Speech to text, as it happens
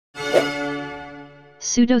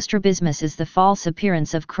Pseudostrabismus is the false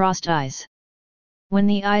appearance of crossed eyes. When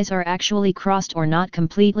the eyes are actually crossed or not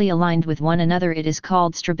completely aligned with one another, it is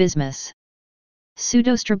called strabismus.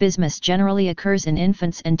 Pseudostrabismus generally occurs in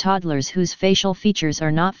infants and toddlers whose facial features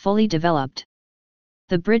are not fully developed.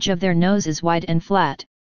 The bridge of their nose is wide and flat,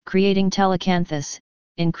 creating telecanthus,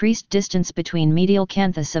 increased distance between medial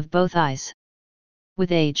canthus of both eyes.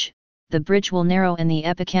 With age, the bridge will narrow and the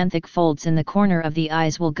epicanthic folds in the corner of the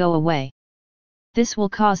eyes will go away. This will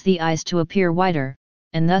cause the eyes to appear wider,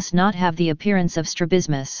 and thus not have the appearance of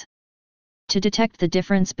strabismus. To detect the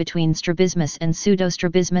difference between strabismus and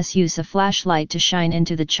pseudostrabismus, use a flashlight to shine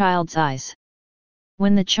into the child's eyes.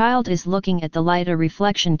 When the child is looking at the light, a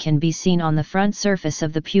reflection can be seen on the front surface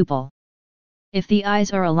of the pupil. If the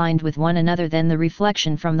eyes are aligned with one another, then the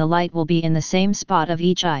reflection from the light will be in the same spot of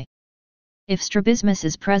each eye. If strabismus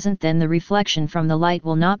is present, then the reflection from the light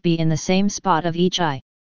will not be in the same spot of each eye.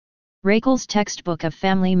 Rakel's textbook of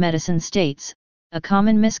family medicine states, a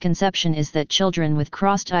common misconception is that children with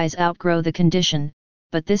crossed eyes outgrow the condition,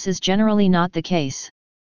 but this is generally not the case.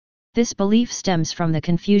 This belief stems from the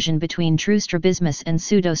confusion between true strabismus and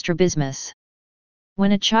pseudostrabismus.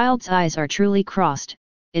 When a child's eyes are truly crossed,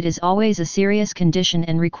 it is always a serious condition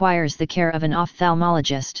and requires the care of an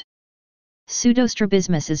ophthalmologist.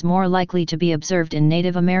 Pseudostrabismus is more likely to be observed in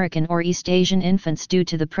Native American or East Asian infants due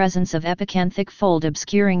to the presence of epicanthic fold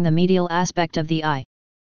obscuring the medial aspect of the eye.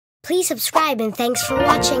 Please subscribe and thanks for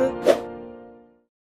watching.